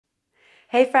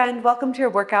Hey friend, welcome to your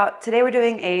workout. Today we're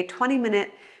doing a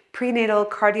 20-minute prenatal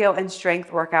cardio and strength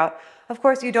workout. Of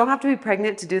course, you don't have to be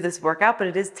pregnant to do this workout, but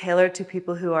it is tailored to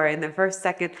people who are in their first,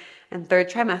 second, and third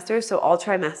trimesters, so all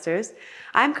trimesters.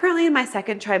 I'm currently in my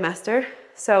second trimester,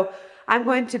 so I'm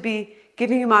going to be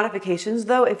giving you modifications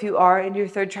though if you are in your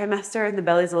third trimester and the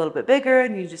belly's a little bit bigger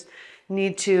and you just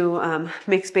need to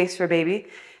make space for baby.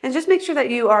 And just make sure that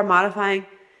you are modifying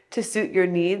to suit your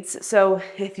needs. So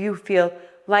if you feel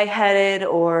lightheaded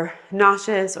or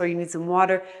nauseous or you need some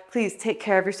water, please take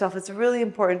care of yourself. It's really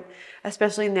important,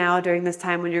 especially now during this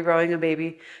time when you're growing a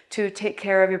baby, to take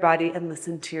care of your body and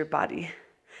listen to your body.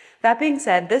 That being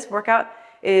said, this workout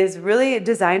is really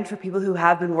designed for people who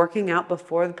have been working out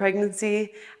before the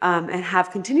pregnancy and have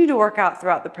continued to work out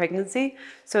throughout the pregnancy.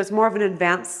 So it's more of an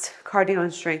advanced cardio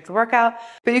and strength workout,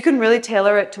 but you can really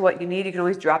tailor it to what you need. You can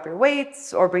always drop your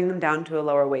weights or bring them down to a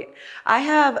lower weight. I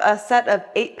have a set of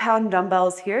 8-pound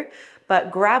dumbbells here,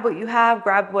 but grab what you have,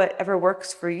 grab whatever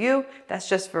works for you. That's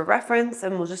just for reference,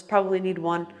 and we'll just probably need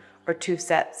 1 or 2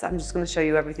 sets. I'm just gonna show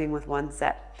you everything with 1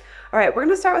 set. All right, we're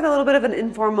gonna start with a little bit of an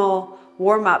informal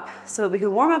warm up. So we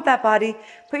can warm up that body,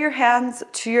 put your hands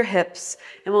to your hips,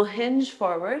 and we'll hinge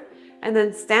forward and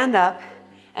then stand up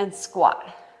and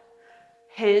squat.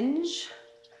 Hinge,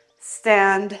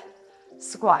 stand,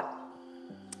 squat.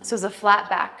 So it's a flat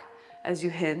back as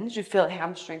you hinge. You feel a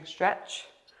hamstring stretch.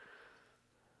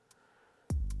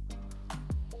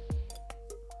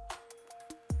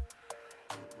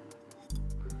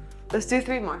 Let's do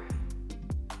 3 more.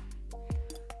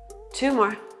 2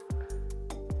 more.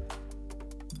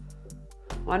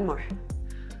 1 more.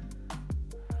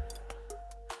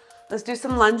 Let's do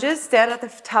some lunges. Stand at the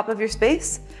top of your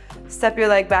space. Step your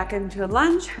leg back into a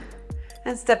lunge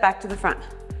and step back to the front.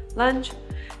 Lunge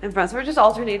and front. So we're just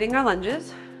alternating our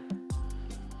lunges.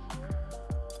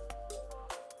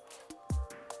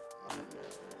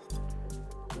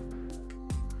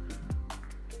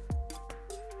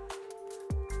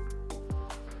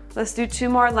 Let's do 2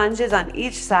 more lunges on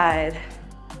each side,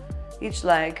 each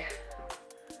leg.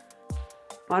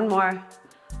 1 more.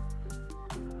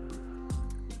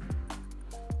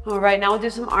 All right, now we'll do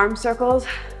some arm circles.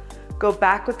 Go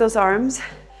back with those arms.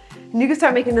 And you can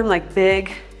start making them like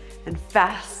big and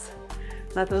fast.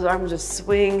 Let those arms just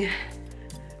swing.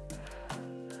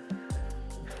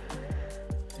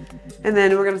 And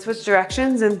then we're gonna switch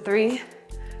directions in 3,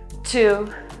 2,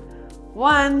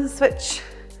 1, switch.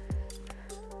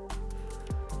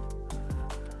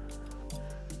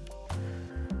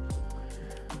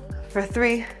 For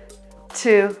 3,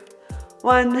 2,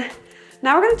 1.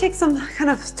 Now we're gonna take some kind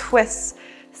of twists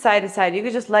side to side. You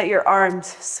could just let your arms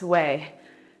sway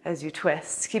as you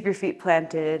twist. Keep your feet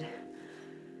planted.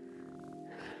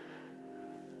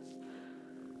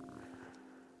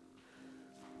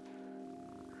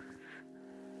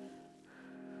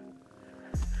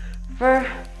 For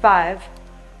 5,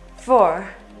 4,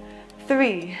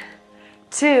 3,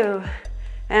 2,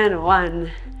 and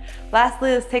 1.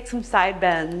 Lastly, let's take some side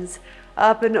bends.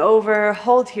 Up and over,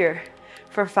 hold here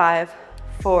for 5,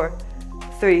 4,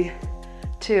 3,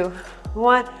 2,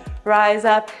 1. Rise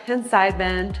up and side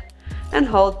bend and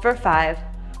hold for 5,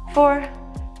 4,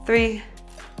 3,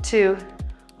 2,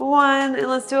 1. And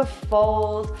let's do a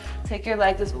fold. Take your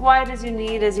legs as wide as you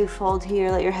need as you fold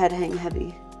here. Let your head hang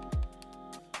heavy.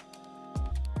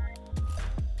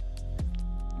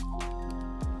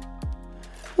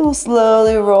 We'll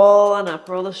slowly roll on up,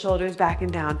 roll the shoulders back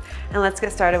and down. And let's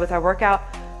get started with our workout.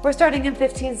 We're starting in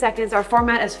 15 seconds. Our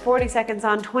format is 40 seconds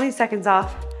on, 20 seconds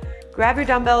off. Grab your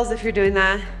dumbbells if you're doing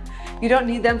that. You don't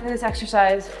need them for this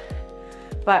exercise,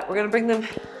 but we're gonna bring them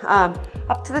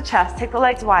up to the chest, take the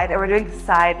legs wide, and we're doing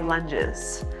side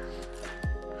lunges.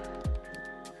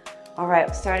 All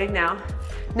right, starting now.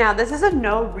 Now, this is a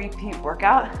no repeat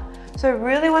workout, so I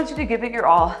really want you to give it your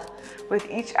all with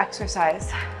each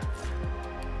exercise.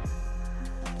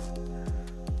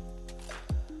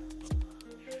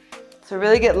 So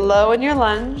really get low in your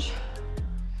lunge.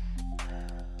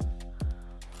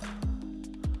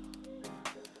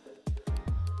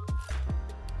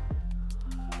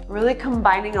 Really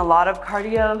combining a lot of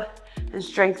cardio and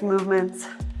strength movements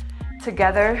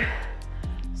together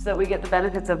so that we get the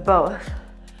benefits of both.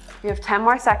 We have 10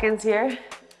 more seconds here.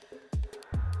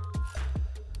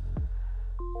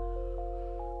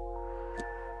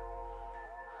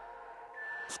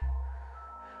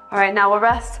 All right, now we'll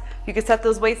rest. You can set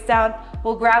those weights down.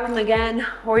 We'll grab them again,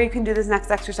 or you can do this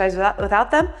next exercise without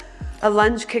them. A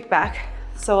lunge kickback.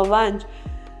 So a lunge.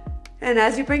 And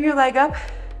as you bring your leg up,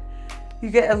 you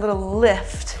get a little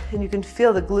lift and you can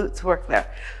feel the glutes work there.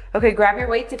 Okay, grab your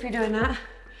weights if you're doing that.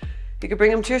 You can bring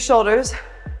them to your shoulders.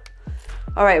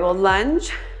 All right, we'll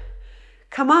lunge,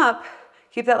 come up,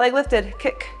 keep that leg lifted,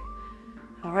 kick.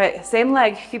 All right, same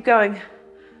leg, keep going.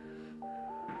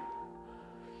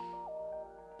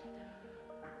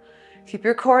 Keep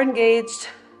your core engaged.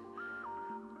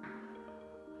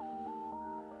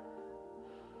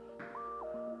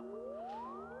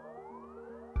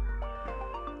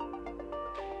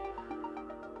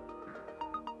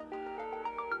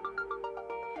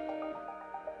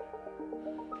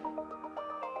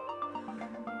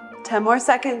 Ten more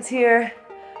seconds here.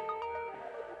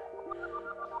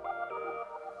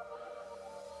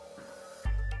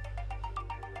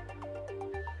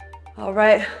 All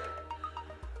right.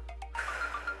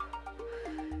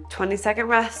 20-second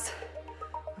rest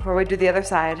before we do the other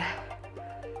side.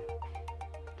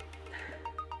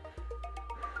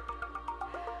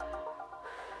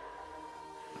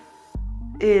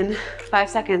 In 5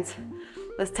 seconds,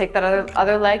 let's take that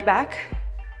other leg back.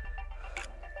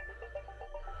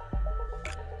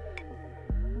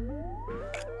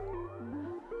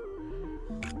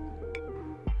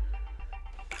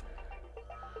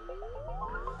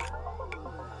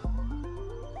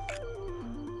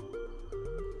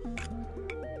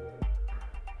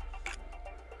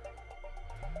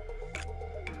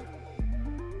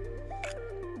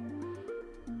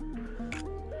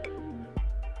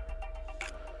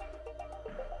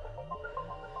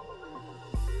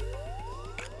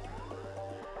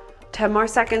 Ten more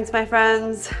seconds, my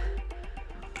friends.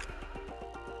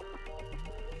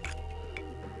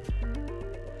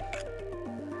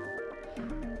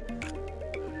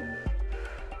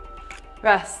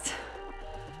 Rest.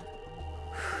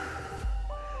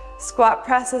 Squat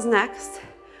press is next.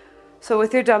 So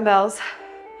with your dumbbells,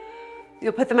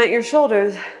 you'll put them at your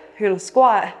shoulders. You're gonna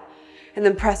squat and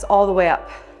then press all the way up.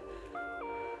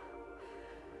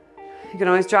 You can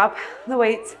always drop the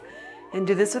weights and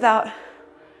do this without.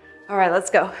 All right, let's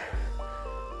go.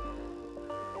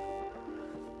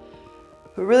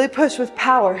 But really push with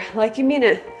power, like you mean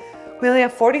it. We only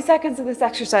have 40 seconds of this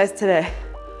exercise today.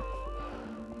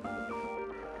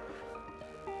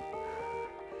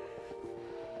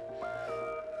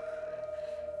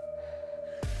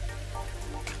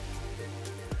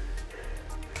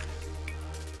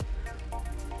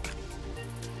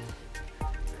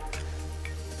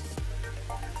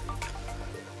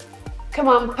 Come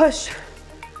on, push.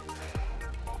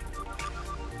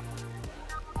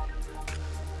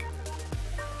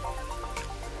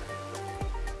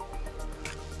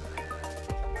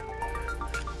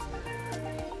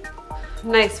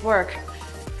 Nice work.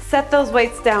 Set those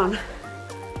weights down.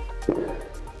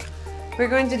 We're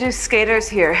going to do skaters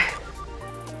here.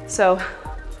 So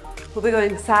we'll be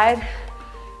going side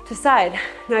to side.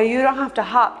 Now you don't have to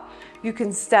hop, you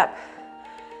can step.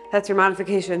 That's your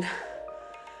modification.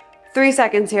 3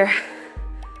 seconds here.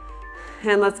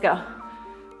 And let's go.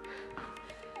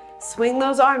 Swing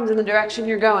those arms in the direction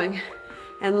you're going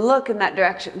and look in that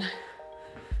direction.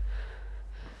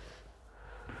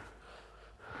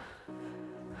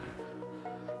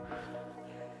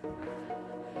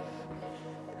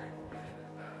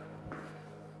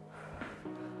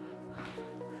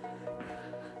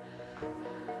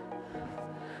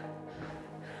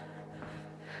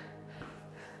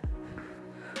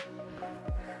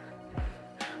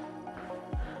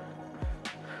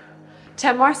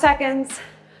 Ten more seconds.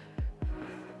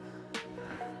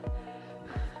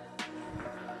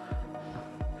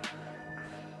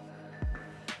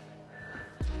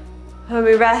 Let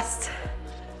me rest.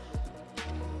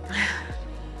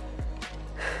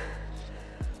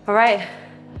 All right,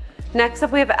 next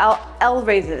up we have L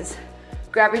raises.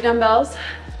 Grab your dumbbells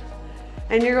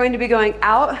and you're going to be going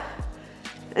out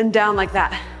and down like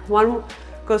that. One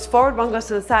goes forward, one goes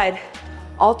to the side,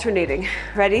 alternating.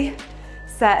 Ready,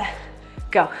 set,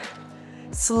 go.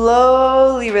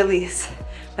 Slowly release.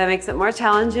 That makes it more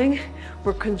challenging.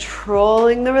 We're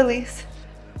controlling the release.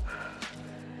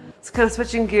 It's kind of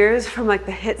switching gears from like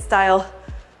the HIIT style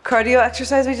cardio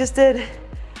exercise we just did.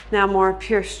 Now more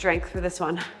pure strength for this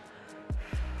one.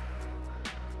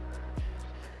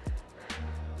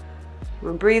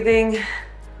 We're breathing.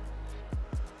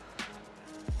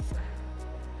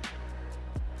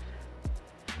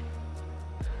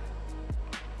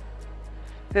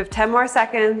 We have 10 more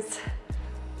seconds.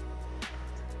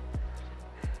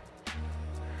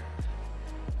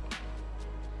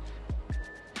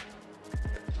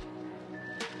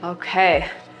 Okay,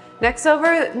 next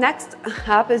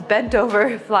up is bent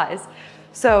over flies.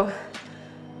 So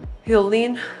you'll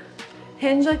lean,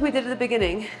 hinge like we did at the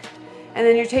beginning, and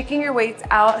then you're taking your weights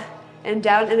out and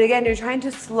down, and again, you're trying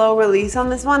to slow release on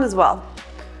this one as well.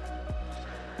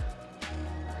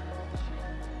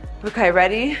 Okay,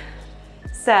 ready,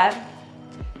 set,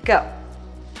 go.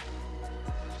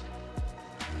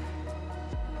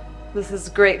 This is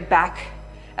great back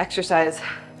exercise.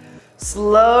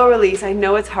 Slow release. I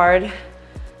know it's hard,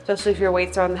 especially if your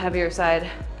weights are on the heavier side.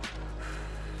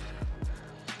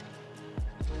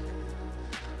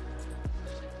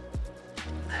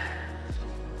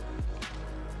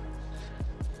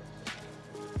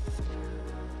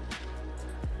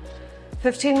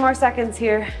 "15 more seconds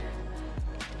here.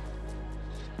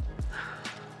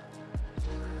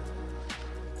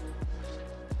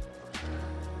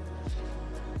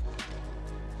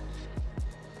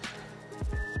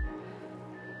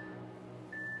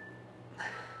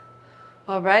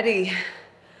 Alrighty.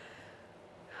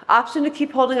 Option to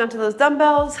keep holding onto those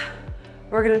dumbbells.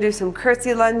 We're gonna do some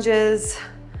curtsy lunges.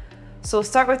 So we'll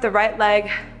start with the right leg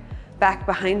back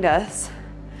behind us.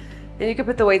 And you can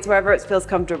put the weights wherever it feels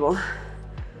comfortable.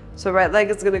 So right leg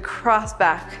is gonna cross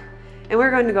back. And we're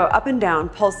going to go up and down,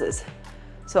 pulses.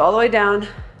 So all the way down,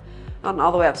 and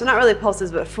all the way up. So not really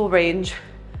pulses, but full range.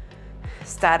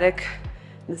 Static,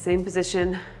 in the same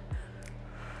position.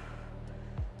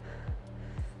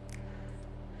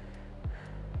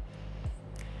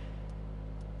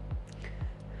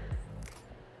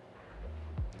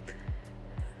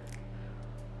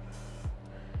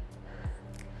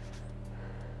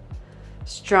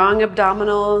 Strong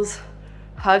abdominals.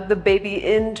 Hug the baby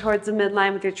in towards the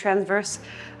midline with your transverse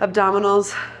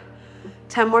abdominals.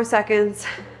 10 more seconds.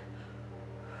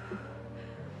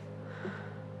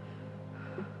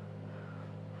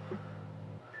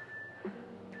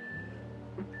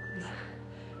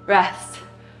 Rest.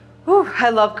 Whew, I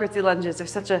love curtsy lunges. They're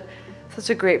such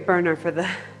a great burner for the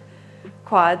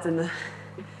quads and the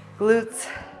glutes.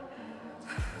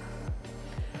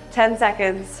 10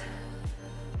 seconds.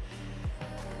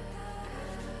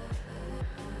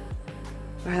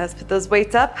 All right, let's put those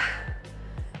weights up.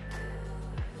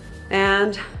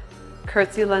 And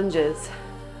curtsy lunges.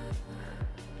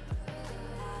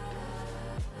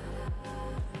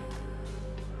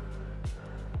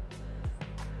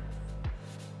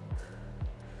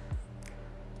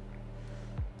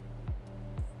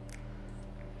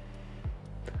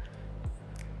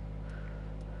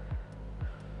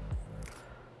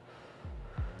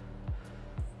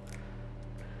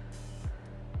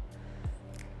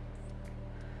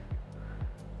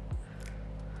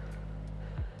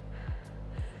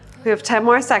 We have 10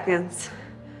 more seconds.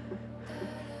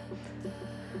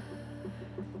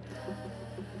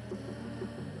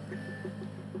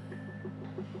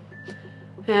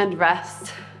 And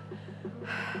rest.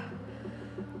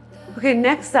 Okay,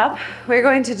 next up, we're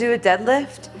going to do a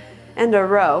deadlift and a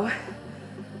row.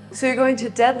 So you're going to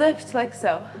deadlift like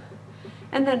so,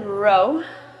 and then row,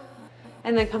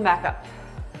 and then come back up.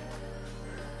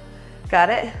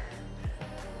 Got it?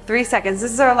 3 seconds.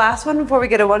 This is our last one before we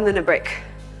get a 1-minute break.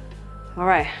 All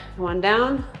right, one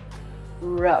down,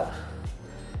 row,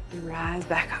 and rise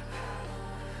back up.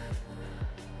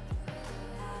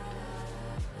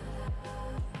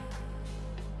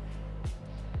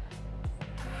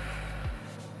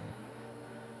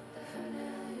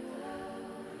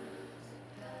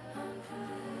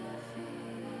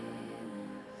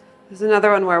 There's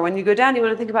another one where when you go down, you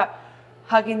want to think about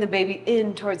hugging the baby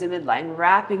in towards the midline,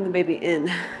 wrapping the baby in.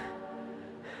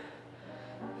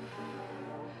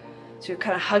 So you're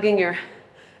kind of hugging your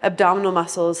abdominal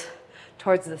muscles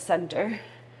towards the center.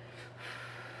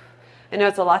 I know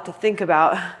it's a lot to think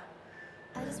about.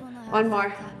 One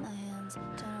more.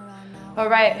 All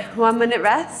right, 1-minute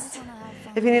rest.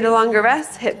 If you need a longer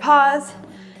rest, hit pause,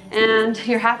 and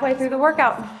you're halfway through the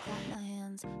workout.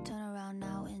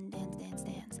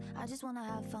 I just wanna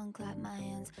have fun, clap my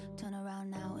hands, turn around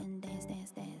now and dance,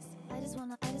 dance, dance. I just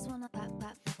wanna clap,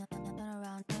 clap, turn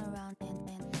around, dance,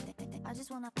 dance. I just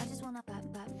wanna clap, turn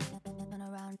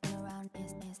around,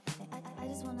 dance, dance. I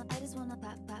just wanna clap,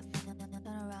 turn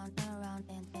around,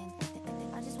 dance, dance.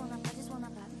 I just wanna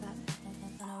clap,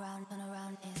 turn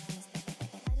around, dance, dance.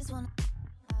 I just wanna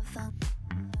have fun,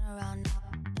 turn around now.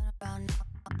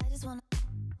 I just wanna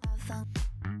have fun,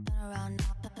 turn around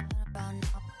now.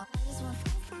 I just wanna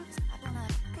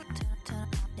turn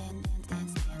around, dance,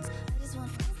 dance. I just wanna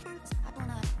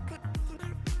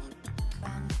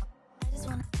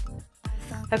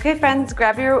Okay, friends,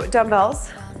 grab your dumbbells.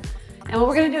 And what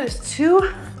we're gonna do is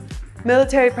 2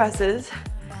 military presses,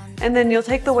 and then you'll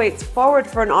take the weights forward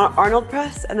for an Arnold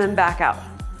press and then back out.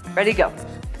 Ready, go.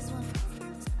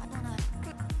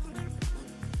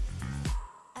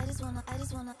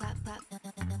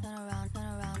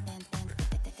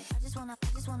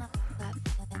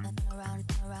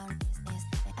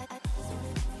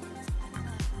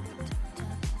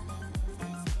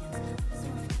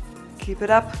 Keep it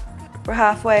up. We're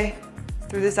halfway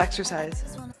through this exercise.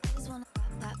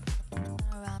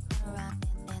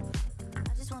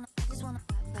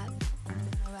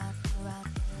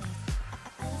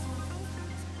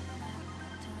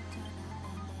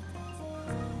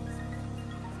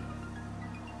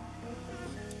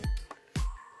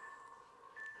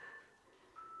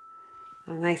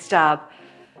 Oh, nice job.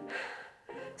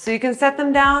 So you can set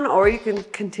them down or you can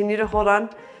continue to hold on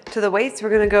to the weights. We're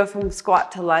gonna go from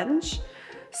squat to lunge.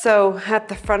 So at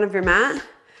the front of your mat,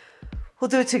 we'll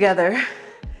do it together.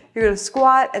 You're gonna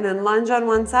squat and then lunge on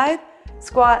one side,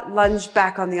 squat, lunge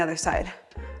back on the other side.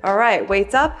 All right,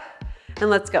 weights up and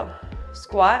let's go.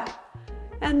 Squat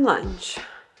and lunge.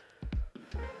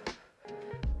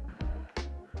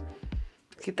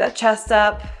 Keep that chest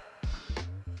up.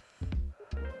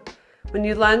 When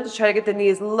you lunge, try to get the knee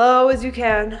as low as you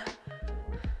can.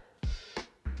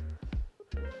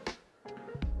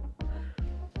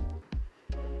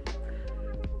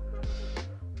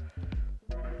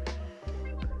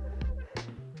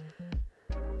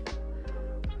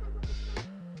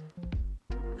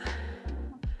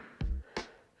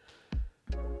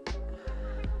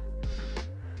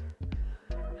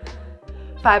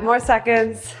 Five more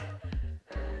seconds.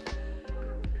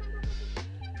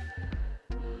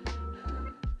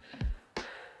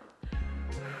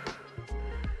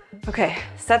 Okay,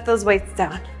 set those weights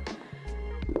down.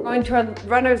 We're going to a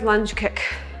runner's lunge kick.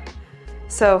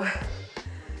 So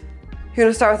you're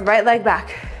gonna start with right leg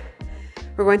back.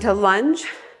 We're going to lunge,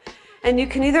 and you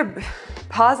can either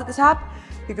pause at the top,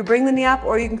 you can bring the knee up,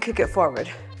 or you can kick it forward.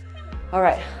 All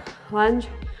right, lunge.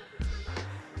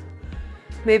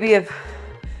 Maybe if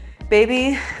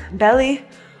baby, belly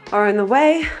are in the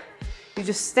way, you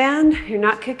just stand, you're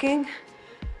not kicking.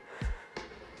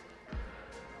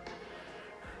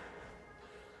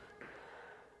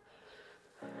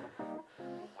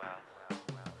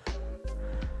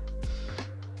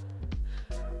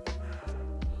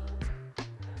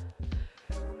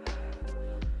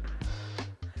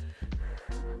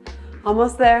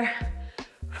 Almost there.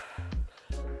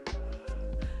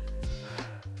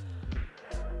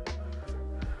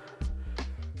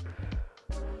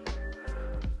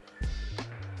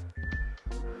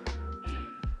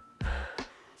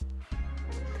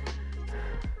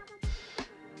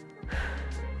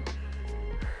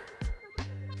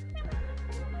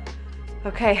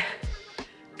 Okay,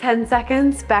 10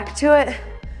 seconds, back to it.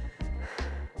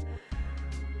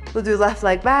 We'll do left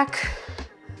leg back.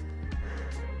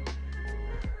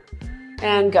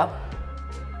 And go.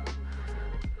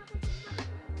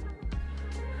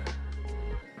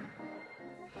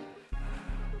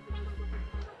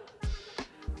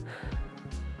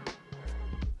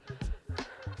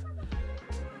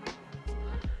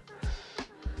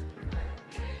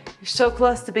 You're so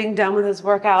close to being done with this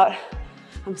workout.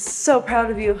 I'm so proud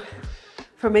of you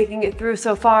for making it through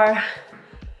so far.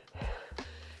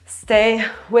 Stay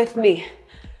with me.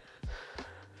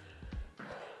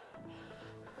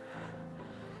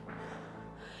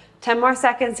 Ten more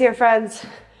seconds here, friends.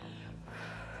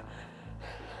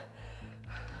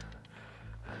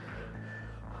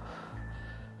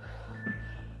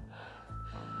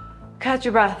 Catch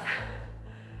your breath.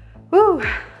 Woo!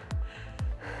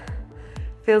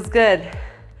 Feels good.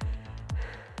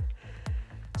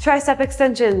 Tricep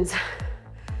extensions.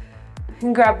 You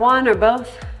can grab one or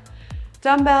both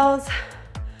dumbbells.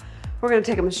 We're gonna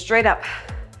take them straight up.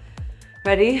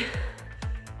 Ready?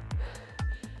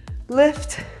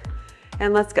 Lift,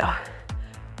 and let's go.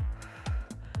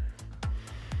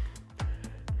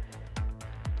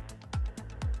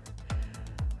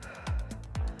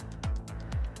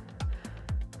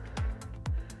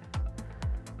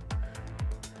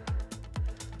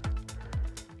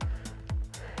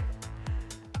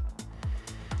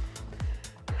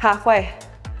 Halfway.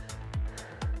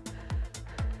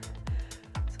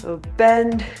 So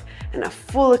bend and a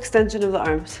full extension of the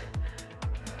arms.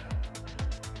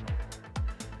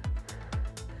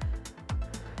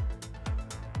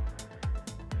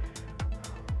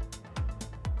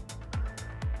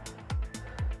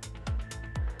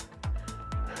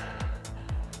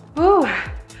 Ooh,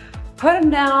 put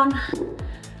them down.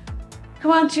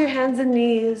 Come on to your hands and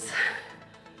knees.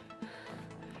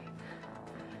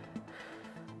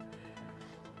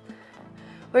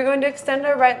 We're going to extend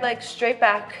our right leg straight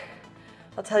back.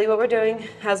 I'll tell you what we're doing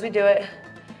as we do it.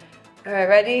 All right,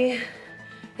 ready?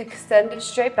 Extend it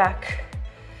straight back.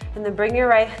 And then bring your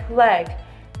right leg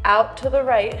out to the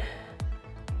right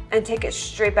and take it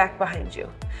straight back behind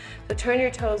you. So turn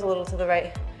your toes a little to the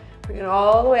right. Bring it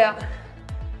all the way out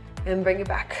and bring it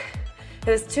back. If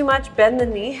it's too much, bend the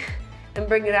knee and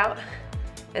bring it out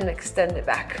and extend it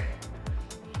back.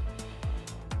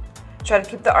 Try to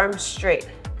keep the arms straight.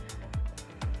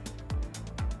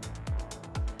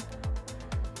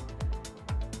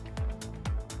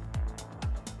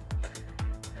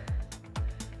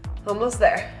 Almost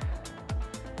there.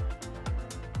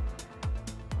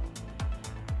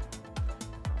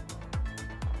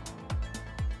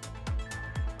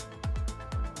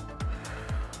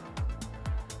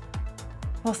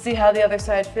 We'll see how the other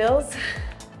side feels.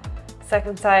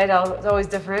 Second side is always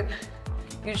different,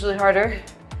 usually harder,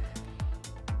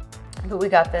 but we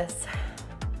got this.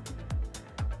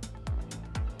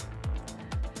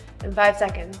 In 5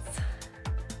 seconds.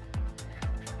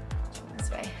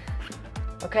 This way.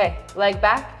 Okay, leg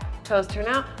back, toes turn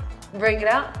out, bring it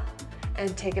out,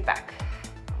 and take it back.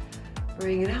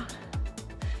 Bring it out,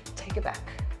 take it back.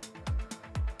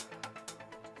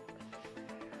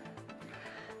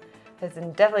 It's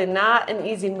definitely not an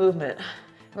easy movement.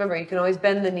 Remember, you can always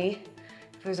bend the knee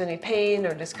if there's any pain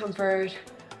or discomfort,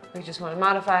 or you just want to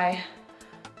modify.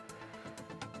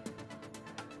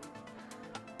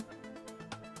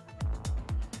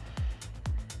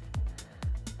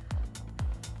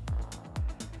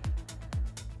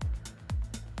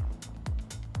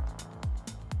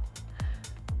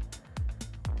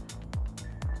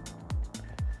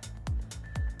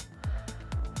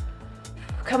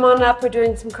 Come on up, we're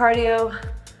doing some cardio.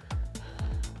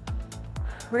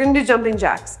 We're gonna do jumping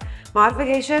jacks.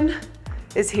 Modification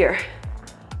is here.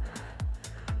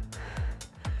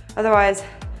 Otherwise,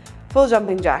 full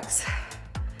jumping jacks.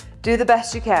 Do the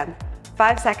best you can.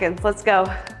 5 seconds, let's go.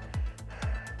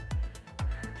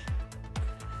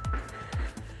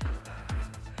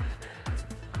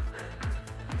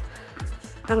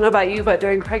 I don't know about you, but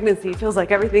during pregnancy, it feels like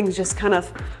everything's just kind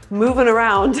of moving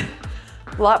around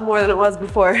a lot more than it was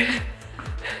before.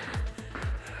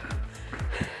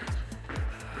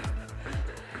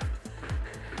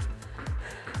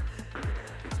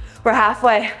 We're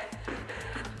halfway.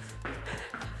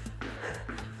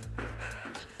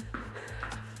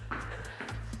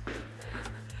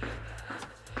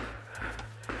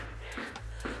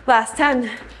 Last 10.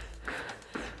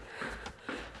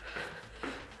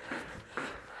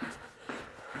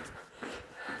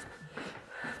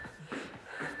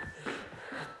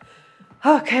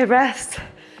 Okay, rest.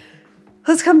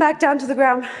 Let's come back down to the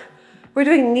ground. We're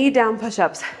doing knee down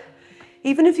push-ups.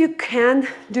 Even if you can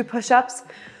do push-ups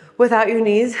without your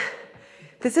knees,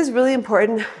 this is really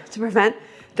important to prevent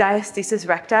diastasis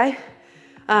recti,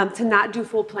 to not do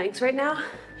full planks right now.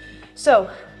 So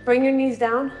bring your knees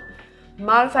down,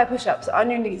 modify push-ups on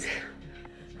your knees.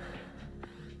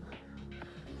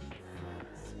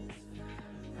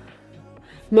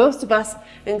 Most of us,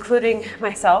 including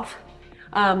myself,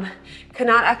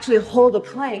 cannot actually hold a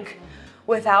plank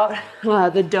without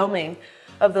the doming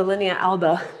of the linea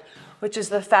alba, which is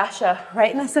the fascia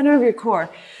right in the center of your core.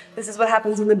 This is what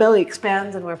happens when the belly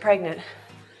expands and we're pregnant.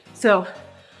 So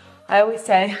I always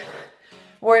say,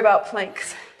 worry about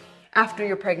planks after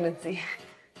your pregnancy.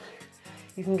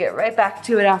 You can get right back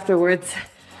to it afterwards.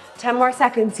 10 more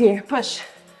seconds here, push.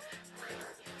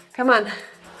 Come on.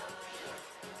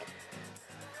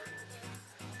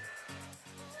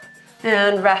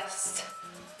 And rest.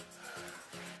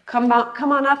 Come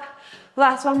on up.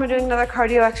 Last one, we're doing another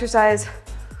cardio exercise.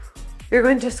 You're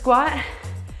going to squat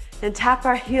and tap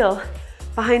our heel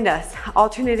behind us,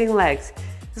 alternating legs.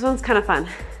 This one's kind of fun.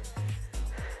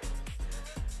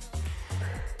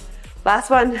 Last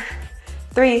one,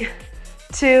 3,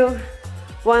 2,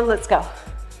 1, let's go.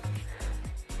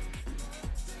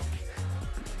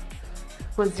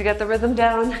 Once you get the rhythm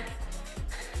down,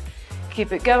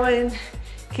 keep it going.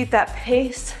 Keep that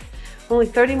pace. Only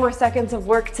 30 more seconds of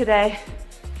work today.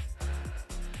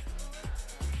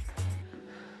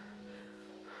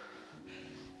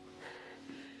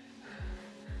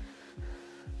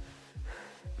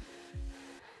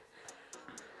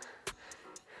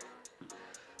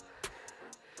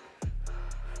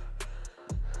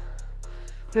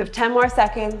 We have 10 more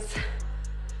seconds.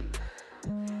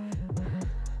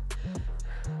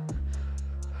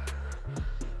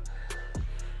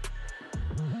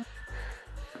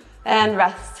 And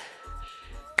rest.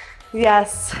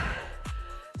 Yes,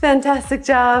 fantastic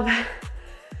job.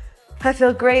 I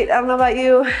feel great, I don't know about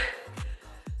you.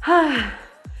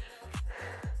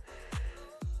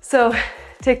 So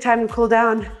take time to cool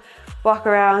down, walk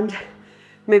around,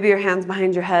 maybe your hands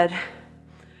behind your head.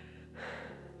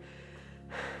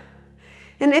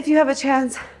 And if you have a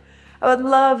chance, I would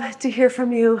love to hear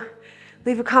from you.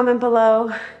 Leave a comment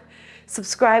below.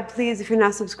 Subscribe, please, if you're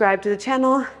not subscribed to the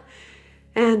channel.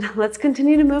 And let's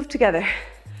continue to move together.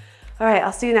 All right,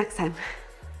 I'll see you next time.